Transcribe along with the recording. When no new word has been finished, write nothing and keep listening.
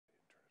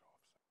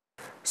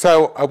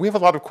So we have a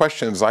lot of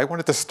questions. I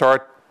wanted to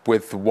start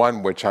with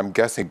one which I'm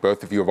guessing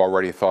both of you have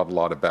already thought a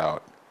lot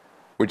about,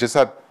 which is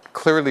that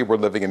clearly we're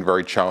living in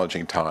very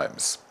challenging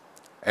times.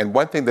 And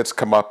one thing that's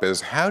come up is,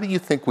 how do you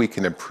think we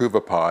can improve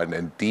upon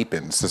and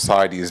deepen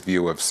society's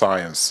view of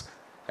science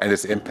and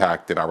its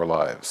impact in our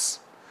lives?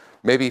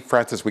 Maybe,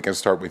 Francis, we can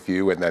start with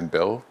you and then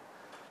Bill.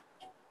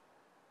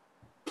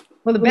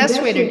 Well, the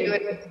best way to do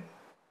it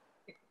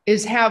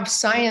is have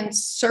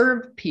science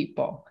serve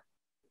people,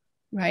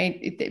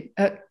 right?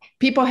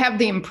 People have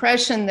the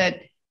impression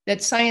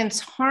that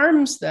science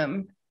harms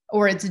them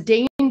or it's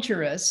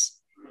dangerous,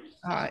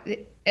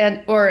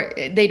 or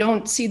they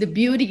don't see the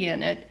beauty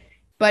in it.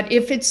 But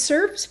if it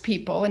serves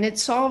people and it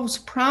solves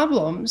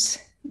problems,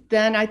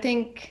 then I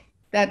think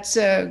that's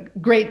a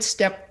great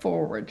step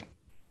forward.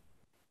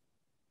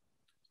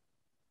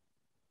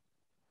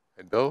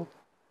 And Bill?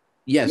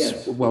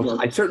 Yes, well,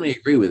 I certainly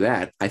agree with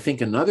that. I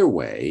think another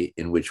way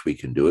in which we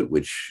can do it,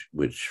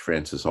 which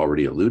Francis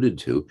already alluded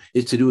to,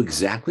 is to do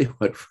exactly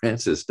what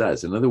Francis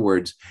does. In other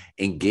words,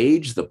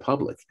 engage the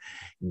public,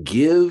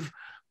 give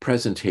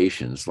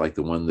presentations like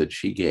the one that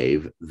she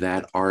gave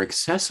that are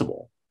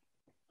accessible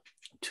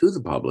to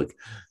the public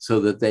so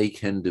that they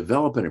can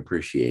develop an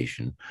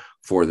appreciation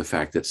for the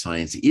fact that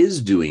science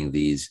is doing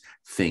these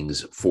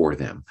things for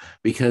them.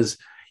 Because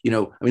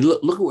look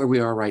at where we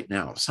are right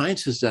now.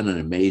 Science has done an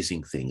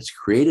amazing thing. It's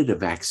created a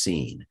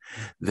vaccine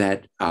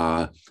that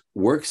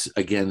works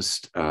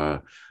against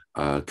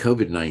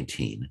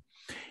COVID-19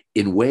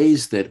 in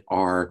ways that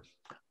are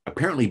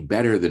apparently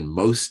better than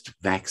most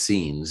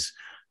vaccines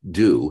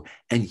do,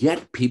 and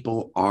yet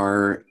people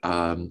are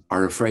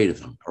afraid of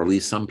them, or at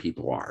least some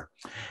people are.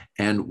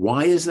 And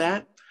why is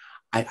that?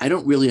 I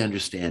don't really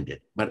understand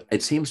it, but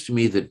it seems to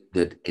me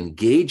that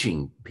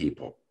engaging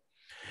people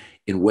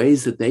in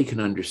ways that they can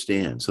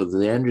understand, so that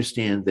they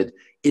understand that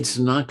it's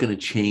not going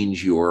to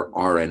change your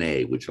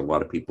RNA, which a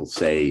lot of people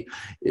say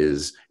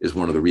is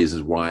one of the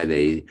reasons why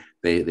they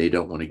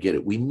don't want to get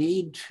it. We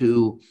need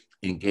to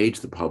engage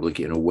the public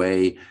in a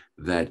way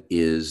that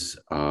is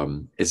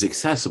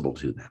accessible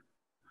to them.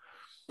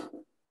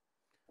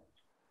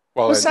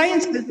 Well,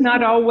 science has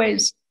not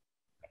always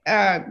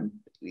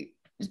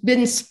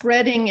been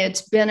spreading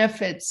its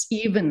benefits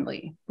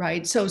evenly,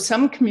 right? So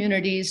some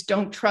communities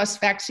don't trust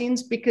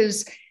vaccines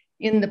because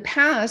in the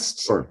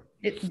past, sure,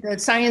 the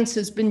science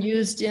has been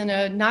used in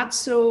a not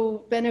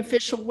so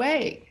beneficial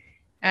way.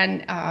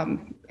 And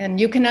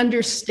you can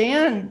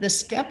understand the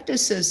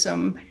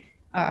skepticism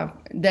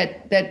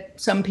that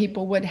some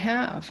people would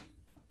have.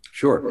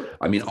 Sure.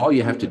 I mean, all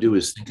you have to do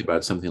is think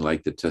about something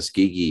like the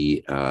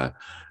Tuskegee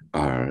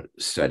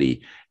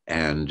study,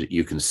 and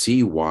you can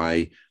see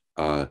why,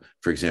 for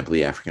example,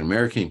 the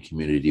African-American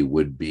community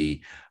would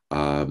be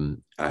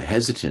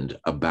hesitant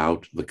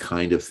about the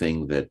kind of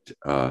thing that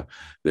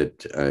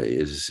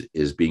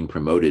is being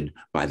promoted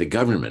by the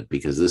government,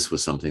 because this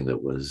was something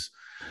that was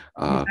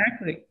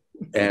exactly.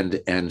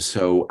 And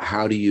so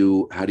how do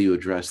you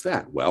address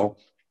that? Well,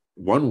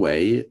 one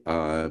way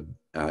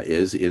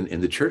is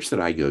in the church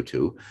that I go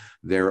to,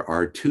 there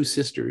are two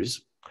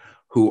sisters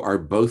who are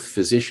both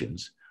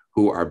physicians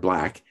who are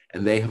Black,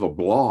 and they have a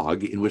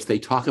blog in which they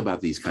talk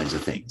about these kinds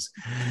of things.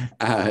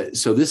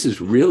 So this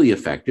is really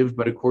effective,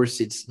 but of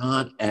course it's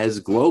not as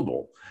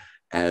global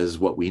as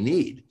what we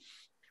need.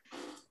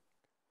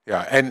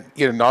 Yeah, and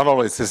not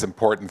only is this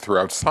important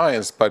throughout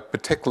science, but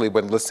particularly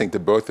when listening to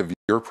both of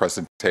your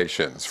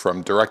presentations,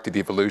 from directed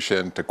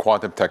evolution to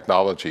quantum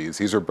technologies,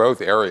 these are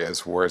both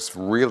areas where it's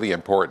really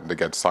important to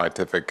get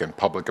scientific and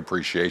public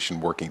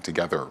appreciation working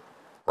together,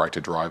 right,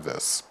 to drive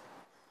this.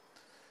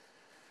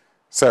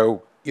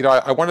 So,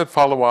 I wanted to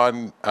follow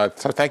on,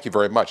 so thank you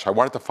very much. I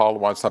wanted to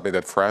follow on something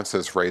that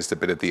Frances raised a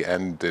bit at the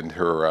end in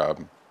her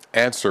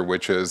answer,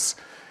 which is,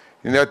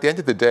 at the end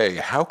of the day,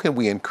 how can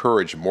we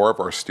encourage more of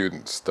our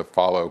students to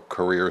follow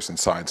careers in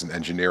science and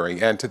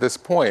engineering? And to this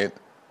point,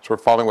 sort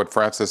of following what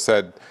Frances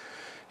said,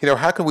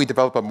 how can we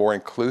develop a more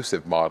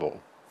inclusive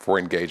model for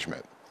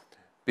engagement?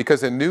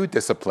 Because in new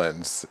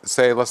disciplines,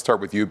 say, let's start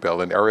with you,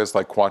 Bill, in areas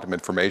like quantum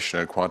information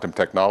and quantum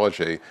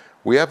technology,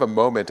 we have a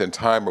moment in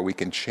time where we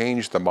can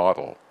change the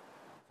model,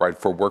 right,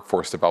 for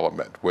workforce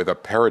development with a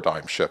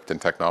paradigm shift in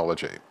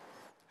technology.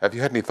 Have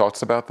you had any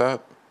thoughts about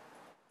that?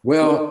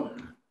 Well,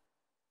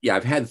 yeah,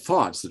 I've had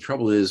thoughts. The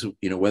trouble is,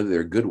 whether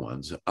they're good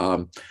ones.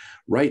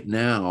 Right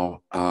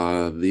now,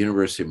 the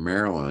University of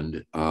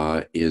Maryland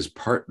is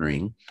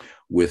partnering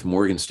with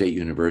Morgan State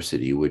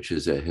University, which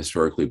is a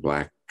historically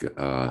Black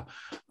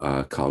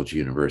college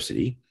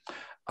university,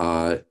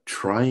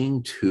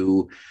 trying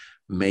to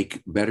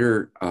make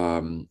better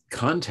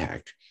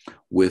contact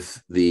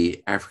with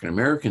the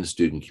African-American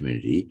student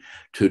community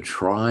to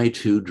try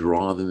to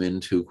draw them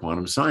into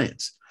quantum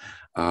science.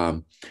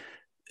 The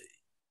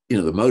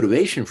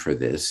motivation for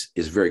this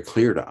is very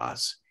clear to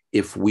us.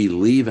 If we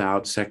leave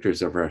out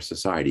sectors of our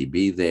society,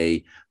 be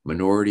they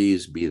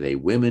minorities, be they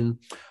women,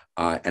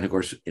 and of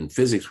course, in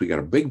physics, we got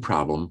a big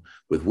problem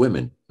with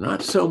women.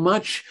 Not so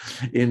much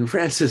in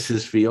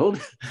Frances's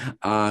field,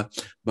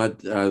 but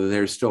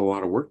there's still a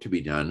lot of work to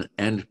be done.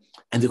 And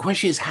the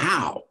question is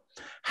how?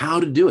 how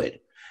to do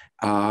it.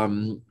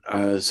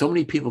 So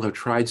many people have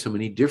tried so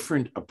many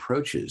different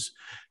approaches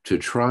to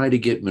try to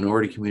get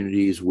minority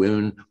communities,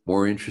 women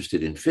more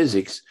interested in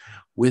physics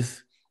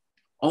with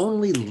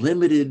only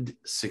limited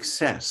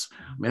success.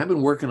 I mean, I've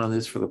been working on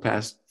this for the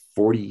past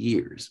 40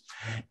 years,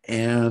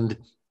 and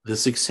the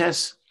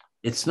success,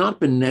 it's not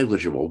been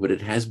negligible, but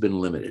it has been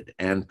limited.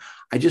 And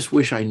I just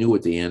wish I knew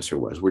what the answer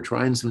was. We're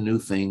trying some new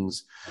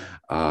things,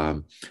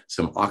 some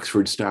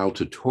Oxford-style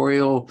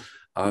tutorial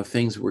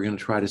things we're going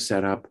to try to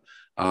set up.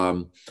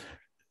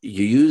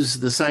 You use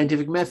the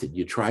scientific method.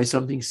 You try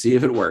something, see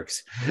if it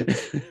works.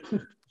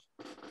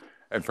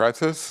 And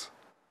Francis?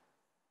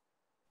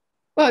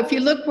 Well, if you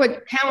look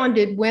what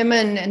talented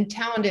women and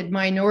talented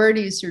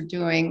minorities are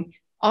doing,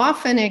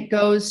 often it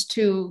goes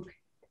to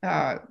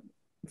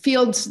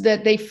fields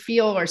that they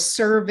feel are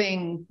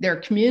serving their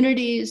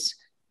communities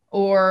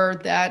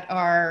or that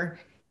are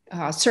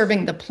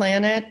serving the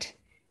planet.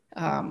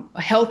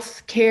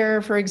 Health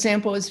care, for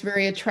example, is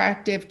very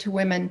attractive to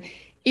women.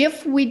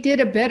 If we did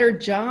a better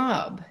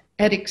job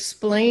at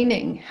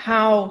explaining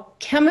how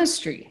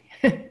chemistry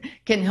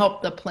can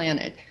help the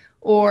planet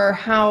or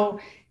how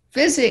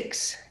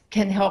physics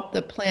can help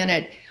the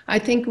planet, I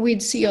think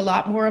we'd see a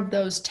lot more of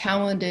those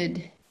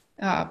talented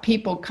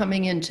people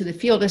coming into the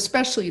field,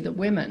 especially the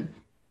women.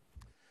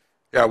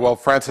 Yeah, well,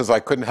 Francis, I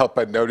couldn't help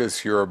but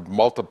notice your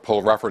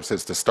multiple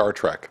references to Star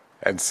Trek.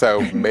 And so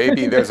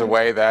maybe there's a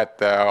way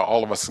that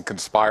all of us can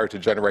conspire to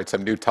generate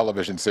some new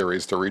television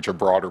series to reach a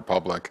broader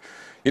public.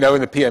 You know,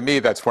 in the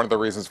PME, that's one of the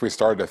reasons we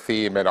started a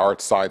theme in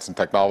arts, science, and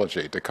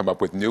technology, to come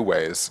up with new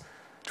ways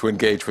to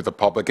engage with the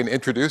public and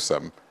introduce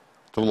them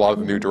to a lot of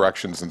the new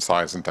directions in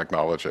science and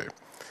technology.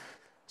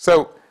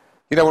 So,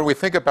 you know, when we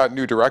think about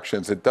new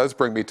directions, it does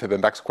bring me to the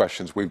next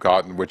questions we've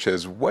gotten, which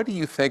is, what do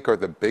you think are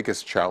the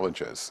biggest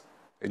challenges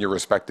in your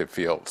respective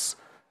fields?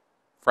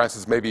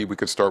 Francis, maybe we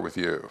could start with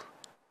you.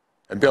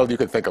 And Bill, you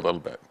can think a little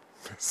bit.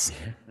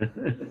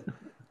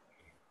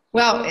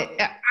 Well,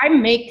 I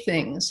make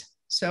things.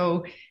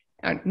 So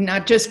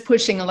not just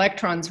pushing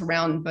electrons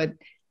around, but,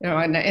 you know,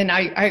 and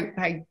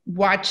I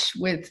watch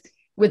with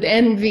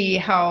envy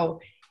how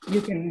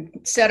you can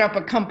set up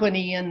a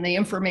company in the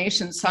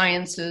information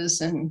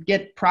sciences and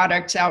get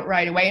products out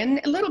right away. And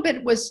a little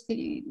bit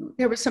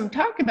there was some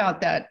talk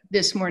about that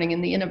this morning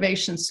in the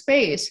innovation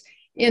space.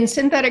 In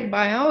synthetic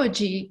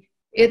biology,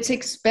 it's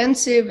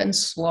expensive and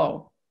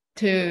slow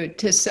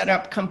to set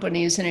up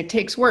companies, and it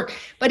takes work.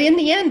 But in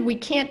the end, we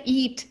can't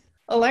eat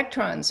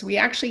electrons. We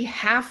actually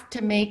have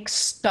to make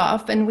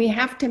stuff, and we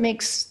have to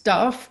make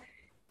stuff,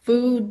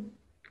 food,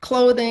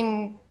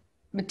 clothing,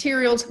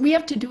 materials. We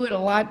have to do it a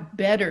lot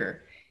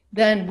better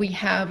than we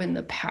have in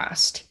the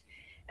past.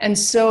 And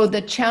so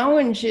the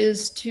challenge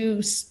is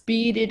to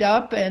speed it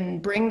up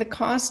and bring the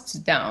costs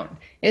down.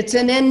 It's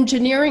an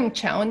engineering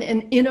challenge,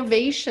 and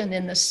innovation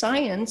in the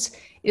science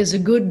is a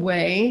good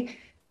way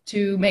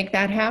to make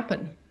that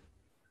happen.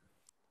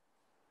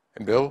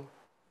 And Bill?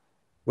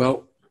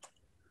 Well,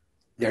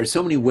 there are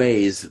so many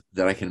ways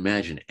that I can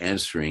imagine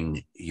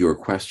answering your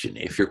question.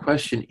 If your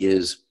question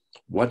is,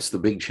 what's the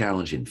big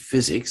challenge in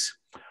physics?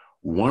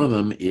 One of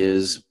them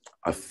is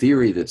a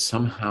theory that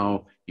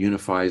somehow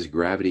unifies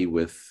gravity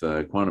with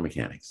quantum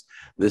mechanics.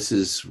 This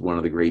is one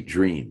of the great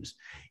dreams.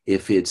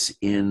 If it's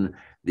in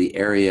the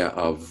area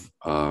of,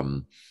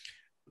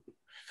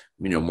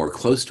 more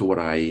close to what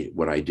I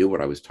do,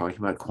 what I was talking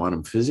about,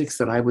 quantum physics,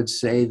 that I would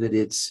say that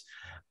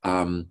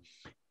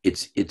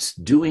it's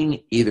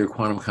doing either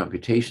quantum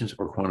computations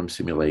or quantum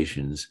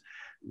simulations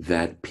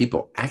that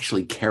people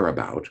actually care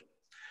about,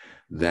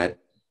 that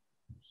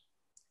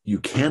you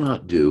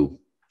cannot do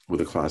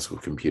with a classical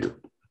computer.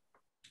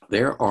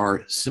 There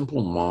are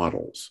simple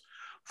models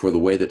for the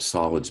way that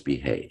solids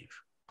behave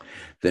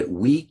that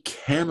we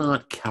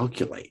cannot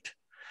calculate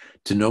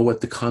to know what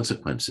the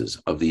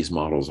consequences of these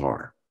models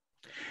are.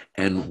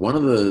 And one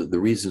of the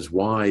reasons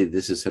why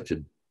this is such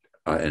an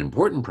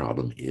important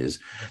problem is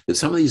that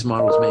some of these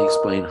models may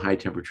explain high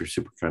temperature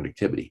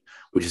superconductivity,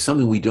 which is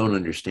something we don't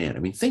understand. I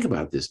mean, think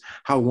about this,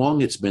 how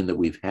long it's been that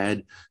we've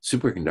had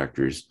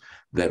superconductors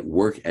that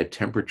work at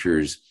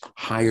temperatures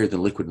higher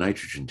than liquid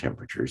nitrogen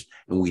temperatures,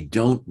 and we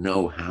don't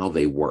know how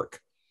they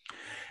work.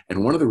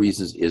 And one of the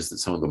reasons is that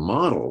some of the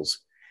models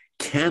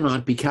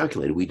cannot be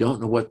calculated. We don't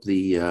know what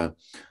the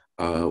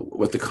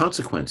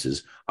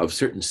consequences of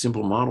certain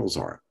simple models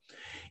are.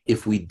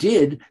 If we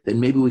did, then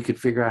maybe we could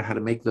figure out how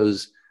to make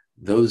those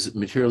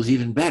materials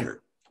even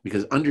better,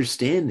 because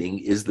understanding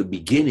is the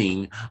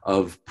beginning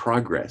of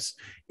progress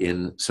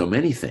in so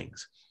many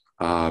things.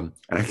 And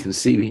I can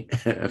see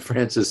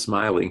Frances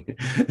smiling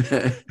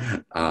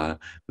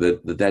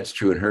that's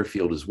true in her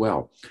field as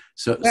well.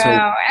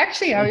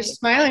 Actually, I was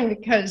smiling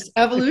because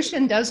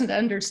evolution doesn't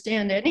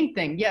understand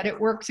anything, yet it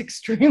works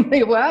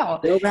extremely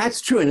well. No,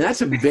 that's true, and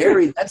that's a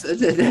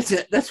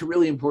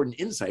really important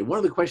insight. One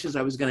of the questions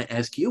I was going to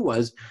ask you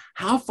was,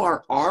 how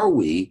far are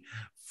we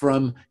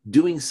from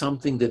doing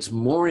something that's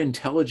more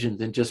intelligent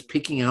than just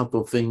picking out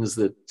the things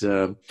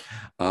that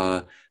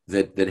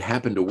that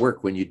happen to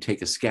work when you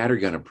take a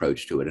scattergun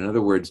approach to it. In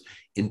other words,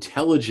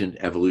 intelligent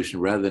evolution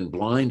rather than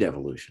blind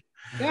evolution.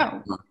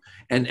 Yeah.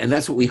 And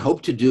that's what we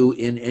hope to do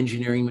in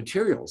engineering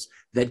materials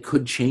that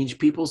could change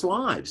people's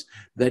lives,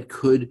 that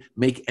could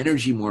make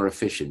energy more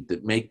efficient,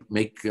 that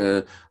make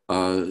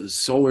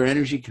solar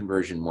energy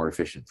conversion more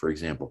efficient, for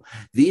example.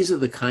 These are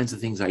the kinds of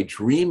things I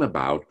dream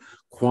about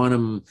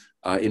quantum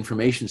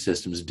information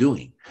systems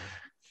doing.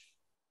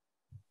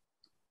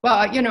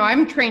 Well, you know,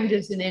 I'm trained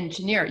as an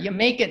engineer. You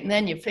make it and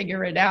then you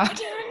figure it out.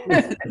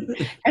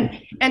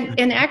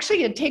 and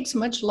actually it takes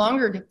much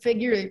longer to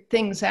figure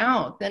things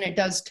out than it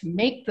does to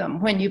make them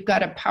when you've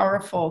got a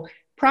powerful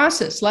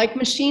process like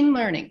machine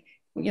learning.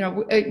 You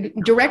know,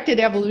 directed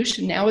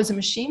evolution now is a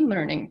machine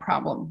learning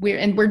problem.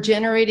 We're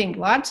generating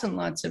lots and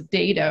lots of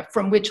data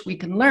from which we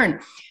can learn.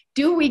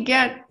 Do we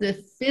get the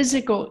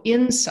physical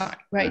insight,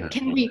 right?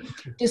 Can we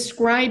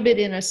describe it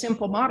in a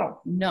simple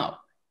model? No.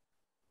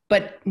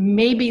 But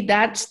maybe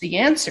that's the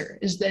answer,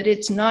 is that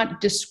it's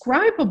not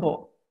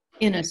describable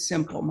in a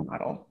simple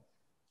model.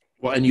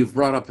 Well, and you've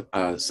brought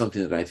up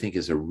something that I think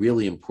is a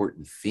really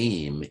important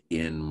theme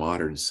in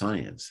modern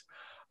science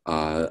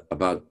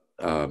about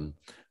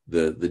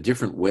the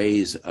different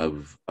ways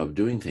of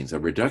doing things, a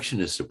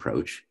reductionist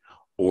approach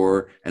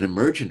or an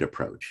emergent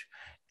approach.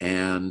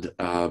 And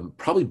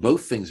probably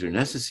both things are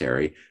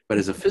necessary. But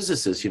as a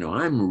physicist, you know,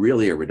 I'm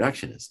really a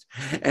reductionist.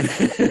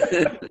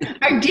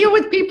 I deal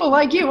with people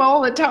like you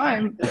all the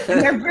time.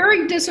 And they're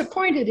very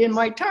disappointed in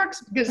my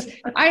talks because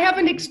I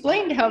haven't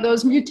explained how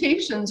those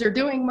mutations are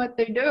doing what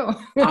they do.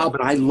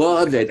 But I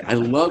love it. I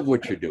love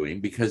what you're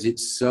doing because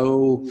it's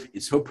so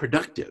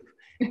productive.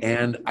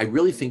 And I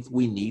really think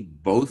we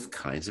need both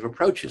kinds of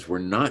approaches. We're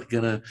not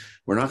gonna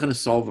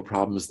solve the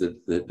problems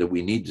that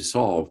we need to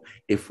solve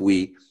if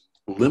we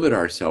limit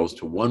ourselves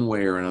to one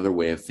way or another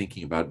way of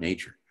thinking about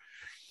nature.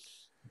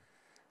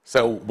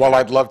 So while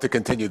I'd love to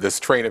continue this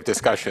train of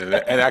discussion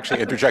and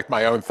actually interject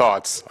my own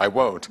thoughts, I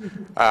won't.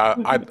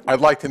 I'd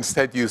like to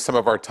instead use some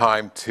of our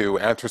time to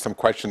answer some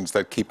questions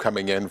that keep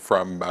coming in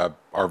from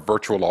our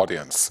virtual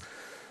audience.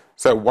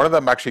 So one of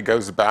them actually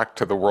goes back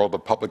to the world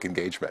of public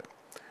engagement,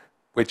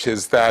 which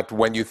is that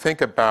when you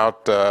think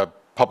about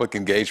public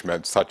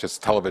engagement, such as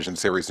television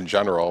series in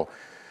general,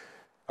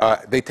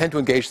 they tend to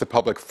engage the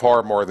public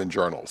far more than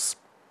journals,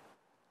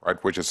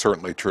 right? Which is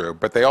certainly true,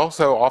 but they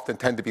also often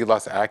tend to be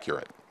less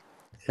accurate.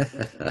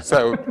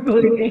 So,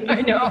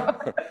 I know.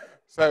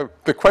 So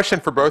the question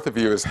for both of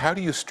you is, how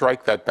do you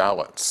strike that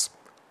balance?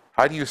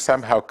 How do you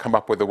somehow come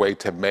up with a way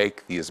to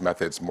make these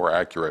methods more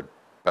accurate?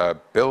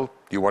 Bill,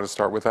 do you want to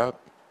start with that?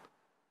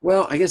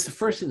 Well, I guess the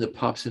first thing that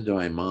pops into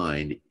my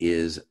mind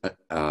is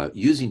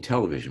using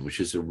television, which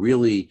is a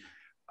really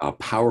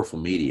powerful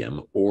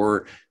medium,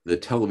 or the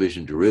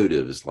television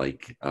derivatives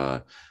like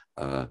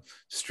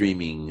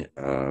streaming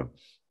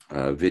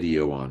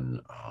video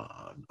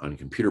on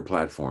computer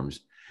platforms,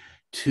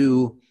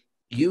 to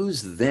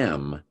use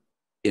them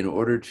in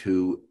order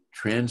to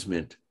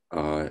transmit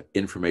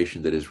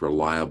information that is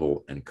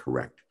reliable and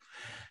correct.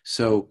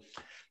 So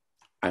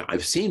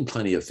I've seen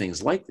plenty of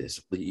things like this.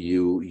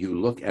 You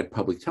look at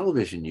public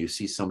television, you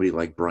see somebody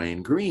like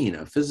Brian Greene,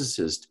 a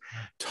physicist,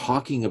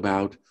 talking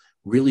about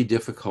really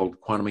difficult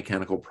quantum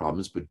mechanical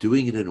problems, but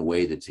doing it in a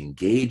way that's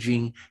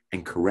engaging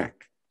and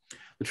correct.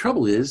 The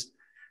trouble is,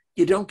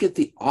 you don't get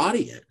the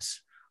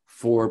audience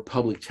for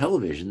public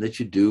television that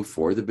you do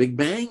for the Big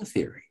Bang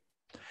Theory.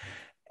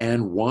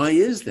 And why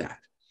is that?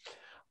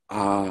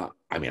 I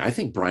mean, I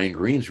think Brian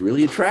Greene's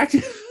really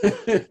attractive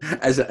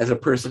as a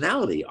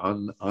personality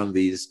on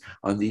these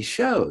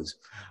shows.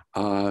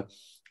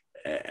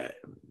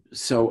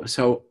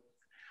 So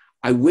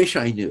I wish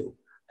I knew.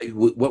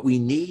 What we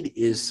need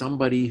is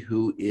somebody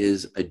who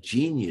is a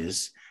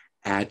genius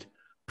at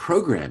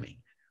programming.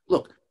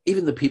 Look,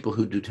 even the people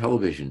who do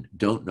television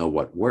don't know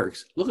what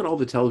works. Look at all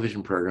the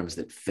television programs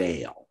that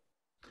fail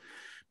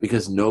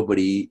because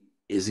nobody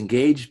is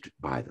engaged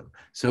by them.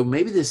 So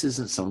maybe this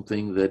isn't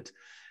something that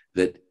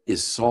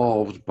is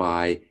solved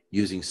by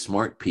using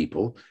smart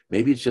people.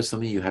 Maybe it's just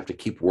something you have to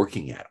keep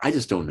working at. I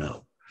just don't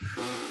know.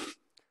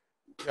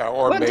 Yeah,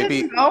 or well, maybe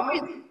it doesn't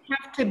always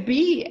have to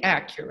be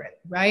accurate,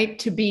 right?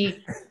 To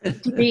be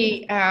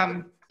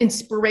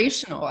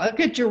inspirational. Look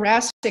at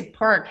Jurassic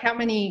Park. How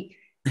many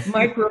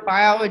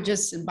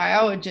microbiologists and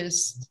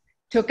biologists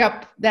took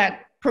up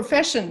that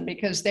profession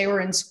because they were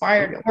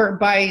inspired, or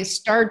by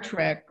Star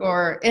Trek,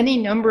 or any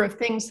number of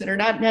things that are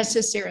not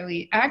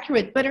necessarily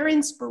accurate, but are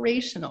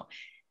inspirational.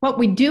 What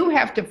we do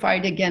have to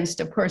fight against,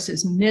 of course,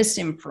 is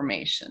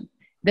misinformation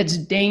that's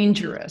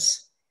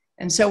dangerous.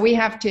 And so we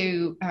have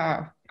to,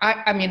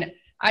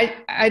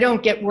 I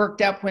don't get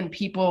worked up when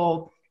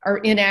people are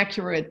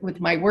inaccurate with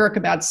my work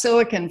about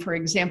silicon, for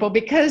example,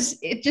 because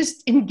it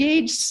just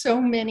engaged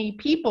so many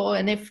people.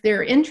 And if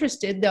they're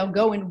interested, they'll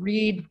go and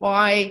read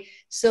why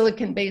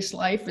silicon-based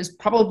life is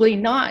probably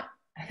not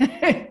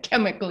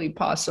chemically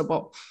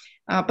possible.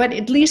 But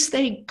at least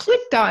they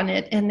clicked on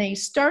it and they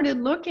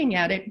started looking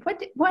at it.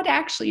 What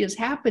actually is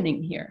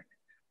happening here?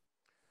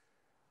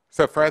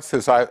 So,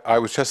 Francis, I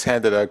was just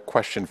handed a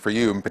question for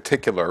you in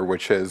particular,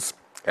 which is,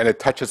 and it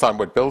touches on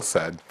what Bill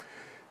said.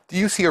 Do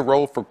you see a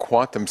role for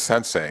quantum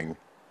sensing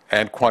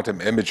and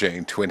quantum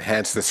imaging to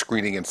enhance the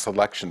screening and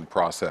selection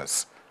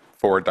process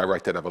for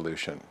directed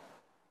evolution?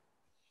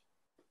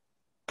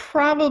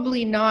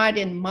 Probably not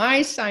in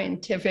my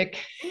scientific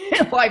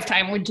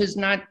lifetime, which is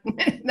not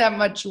that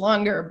much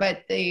longer,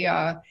 but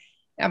I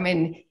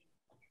mean,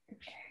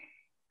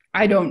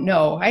 I don't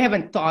know. I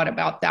haven't thought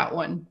about that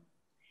one.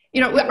 You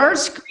know, our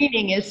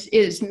screening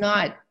is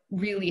not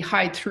really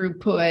high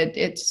throughput.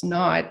 It's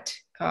not,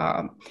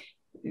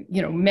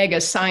 you know,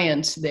 mega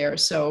science there.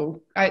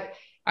 So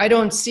I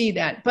don't see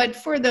that. But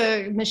for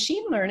the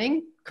machine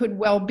learning, could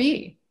well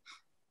be.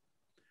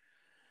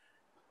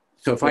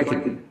 So if I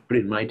could put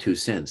in my 2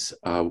 cents,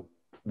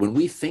 when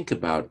we think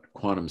about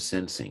quantum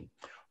sensing,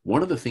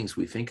 one of the things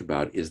we think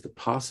about is the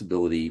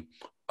possibility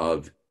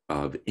of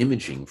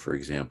imaging, for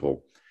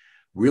example,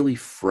 really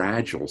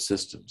fragile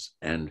systems.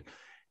 And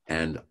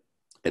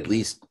at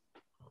least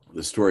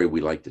the story we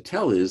like to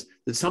tell is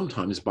that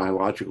sometimes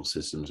biological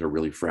systems are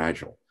really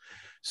fragile.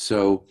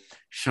 So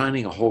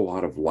shining a whole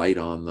lot of light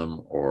on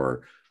them,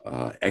 or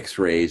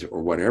X-rays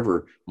or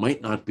whatever,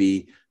 might not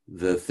be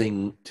the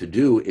thing to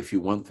do if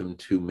you want them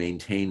to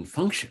maintain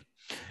function.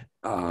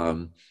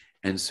 And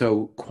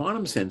so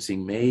quantum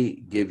sensing may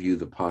give you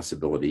the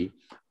possibility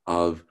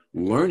of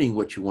learning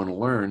what you want to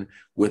learn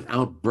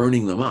without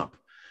burning them up.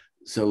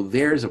 So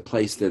there's a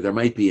place there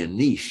might be a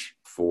niche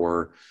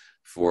for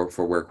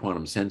where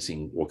quantum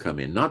sensing will come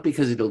in, not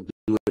because it'll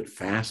do it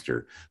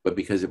faster, but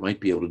because it might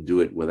be able to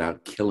do it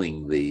without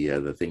killing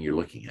the thing you're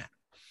looking at.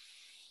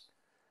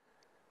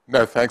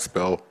 No, thanks,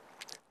 Bill.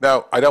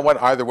 Now, I don't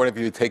want either one of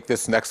you to take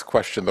this next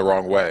question the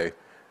wrong way,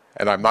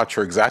 and I'm not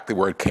sure exactly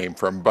where it came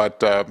from,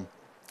 but,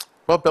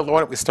 well, Bill, why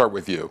don't we start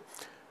with you?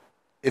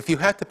 If you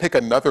had to pick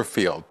another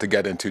field to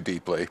get into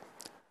deeply,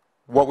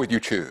 what would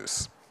you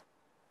choose?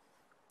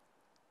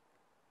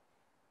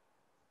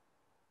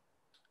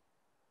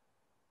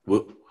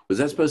 Well, was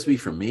that supposed to be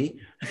from me?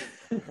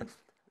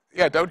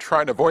 Yeah, don't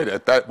try and avoid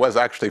it. That was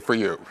actually for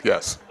you,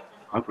 yes.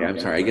 Okay, I'm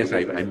sorry. I guess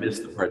I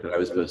missed the part that I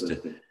was supposed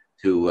to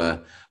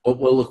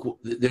well, look,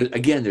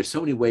 again, there's so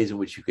many ways in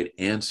which you could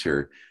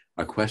answer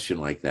a question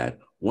like that.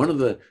 One of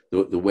the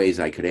ways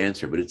I could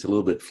answer, but it's a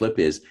little bit flip,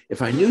 is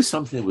if I knew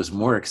something that was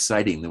more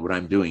exciting than what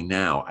I'm doing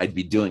now, I'd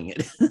be doing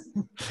it.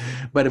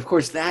 But of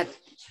course, that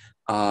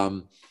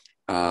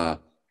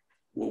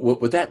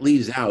what that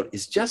leaves out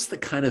is just the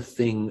kind of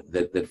thing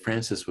that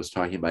Francis was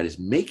talking about, is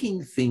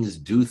making things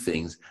do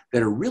things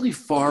that are really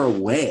far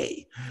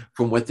away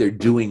from what they're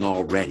doing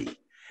already.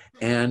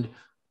 And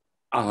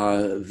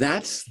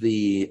that's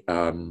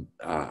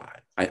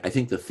I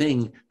think the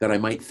thing that I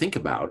might think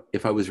about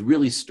if I was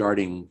really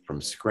starting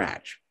from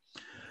scratch.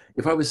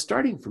 If I was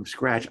starting from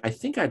scratch, I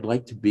think I'd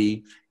like to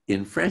be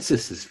in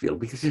Francis's field,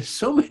 because there's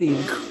so many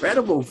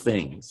incredible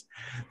things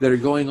that are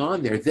going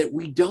on there that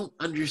we don't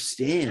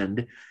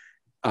understand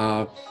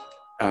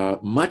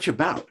much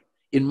about.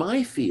 In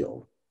my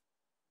field,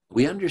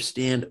 we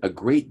understand a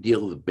great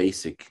deal of the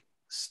basic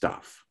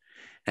stuff.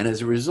 And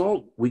as a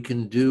result, we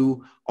can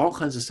do all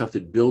kinds of stuff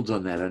that builds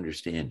on that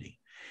understanding.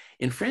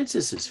 In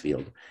Francis's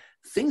field,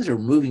 things are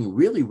moving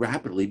really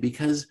rapidly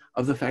because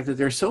of the fact that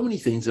there are so many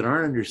things that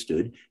aren't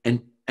understood,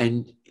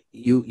 and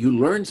you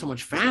learn so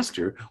much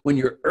faster when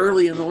you're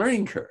early in the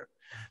learning curve.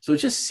 So it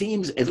just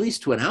seems, at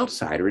least to an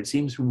outsider, it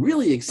seems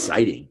really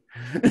exciting.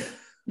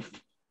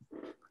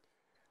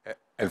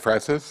 And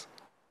Francis?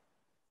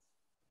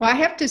 Well, I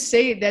have to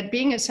say that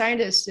being a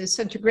scientist is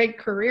such a great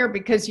career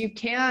because you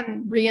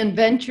can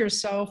reinvent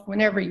yourself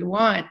whenever you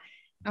want.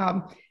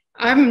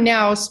 I'm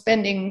now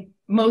spending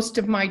most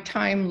of my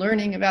time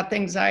learning about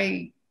things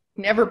I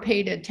never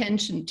paid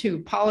attention to: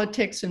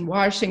 politics in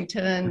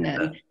Washington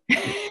and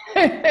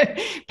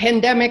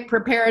pandemic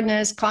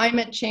preparedness,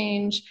 climate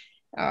change.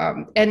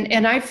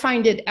 And I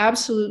find it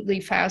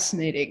absolutely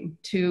fascinating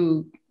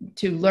to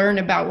learn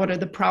about what are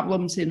the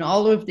problems in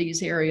all of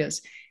these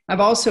areas. I've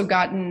also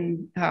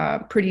gotten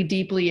pretty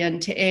deeply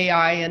into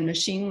AI and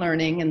machine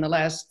learning in the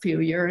last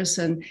few years.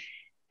 And,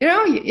 you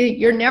know,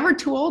 you're never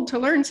too old to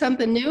learn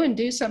something new and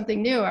do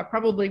something new. I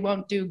probably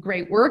won't do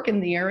great work in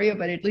the area,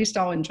 but at least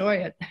I'll enjoy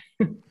it.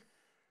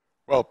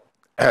 Well,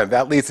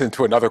 that leads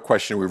into another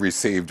question we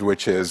received,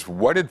 which is,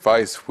 what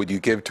advice would you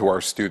give to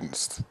our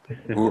students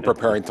who are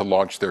preparing to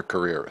launch their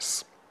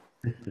careers?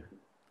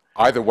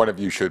 Either one of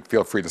you should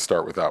feel free to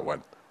start with that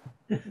one.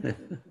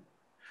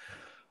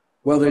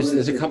 Well,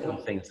 there's a couple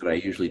of things that I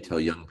usually tell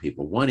young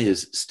people. One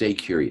is stay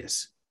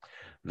curious.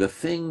 The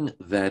thing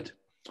that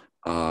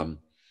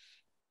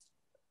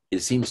it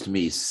seems to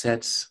me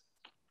sets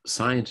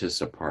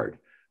scientists apart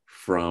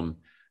from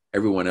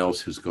everyone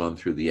else who's gone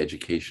through the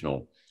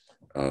educational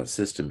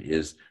system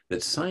is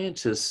that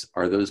scientists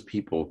are those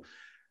people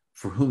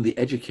for whom the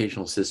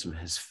educational system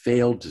has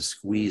failed to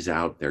squeeze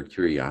out their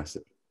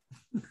curiosity.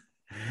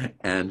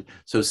 And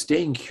so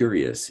staying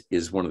curious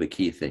is one of the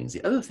key things.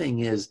 The other thing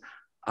is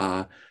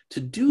to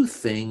do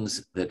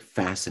things that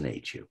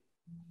fascinate you.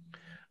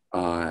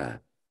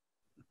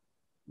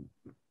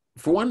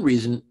 for one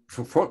reason,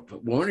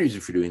 one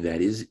reason for doing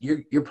that is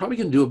you're probably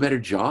going to do a better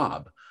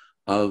job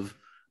of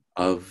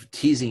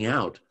teasing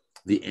out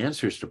the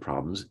answers to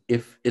problems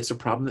if it's a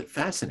problem that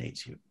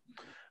fascinates you.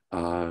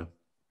 I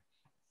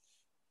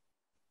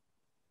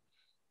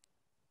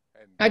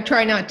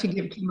try not to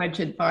give too much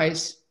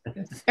advice.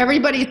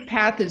 Everybody's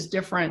path is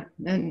different,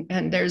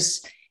 and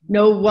there's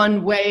no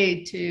one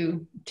way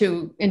to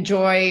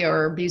enjoy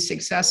or be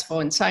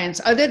successful in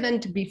science other than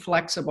to be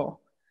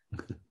flexible,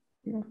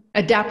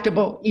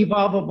 adaptable,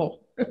 evolvable.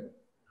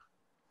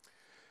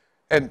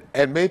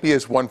 And maybe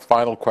as one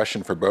final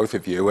question for both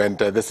of you, and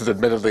this is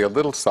admittedly a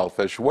little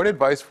selfish, what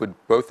advice would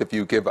both of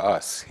you give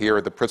us here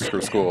at the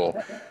Pritzker School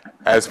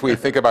as we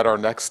think about our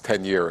next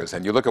 10 years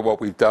and you look at what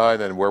we've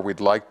done and where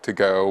we'd like to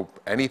go?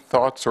 Any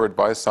thoughts or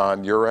advice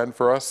on your end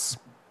for us?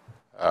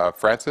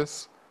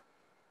 Frances?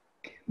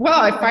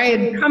 Well, if I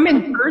had come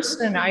in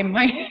person, I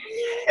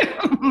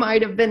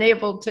might have been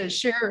able to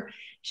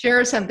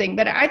share something,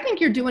 but I think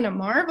you're doing a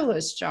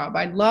marvelous job.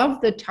 I love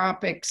the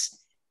topics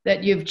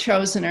that you've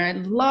chosen. I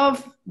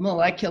love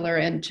molecular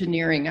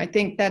engineering. I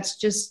think that's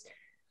just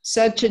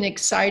such an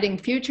exciting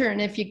future.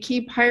 And if you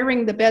keep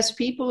hiring the best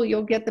people,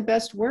 you'll get the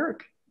best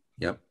work.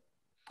 Yep.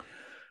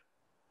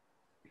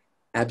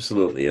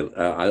 Absolutely.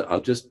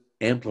 I'll just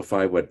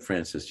amplify what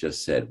Frances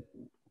just said.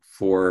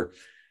 For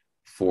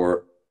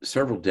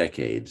several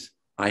decades,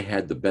 I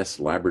had the best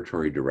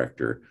laboratory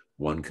director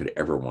one could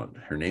ever want.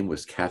 Her name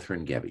was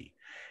Catherine Gebbe.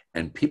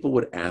 And people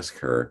would ask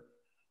her,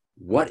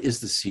 what is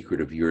the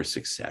secret of your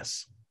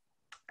success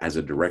as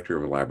a director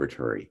of a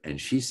laboratory? And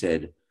she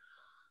said,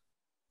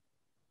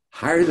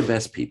 hire the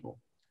best people,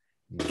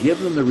 give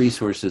them the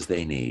resources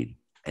they need,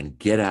 and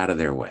get out of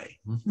their way.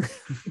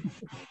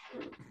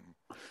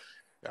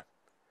 Yeah.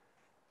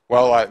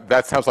 Well,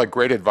 that sounds like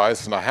great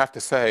advice. And I have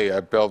to say,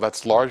 Bill,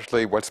 that's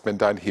largely what's been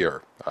done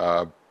here.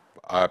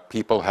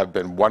 People have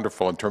been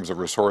wonderful in terms of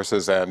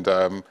resources and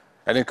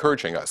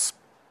encouraging us.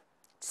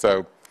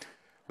 So,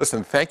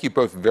 listen, thank you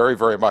both very,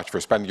 very much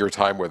for spending your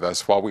time with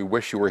us. While we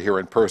wish you were here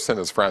in person,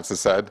 as Frances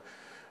said,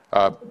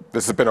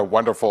 this has been a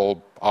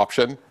wonderful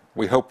option.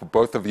 We hope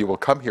both of you will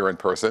come here in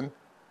person,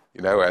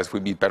 as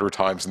we meet better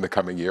times in the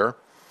coming year.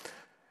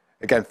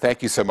 Again,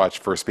 thank you so much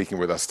for speaking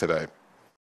with us today.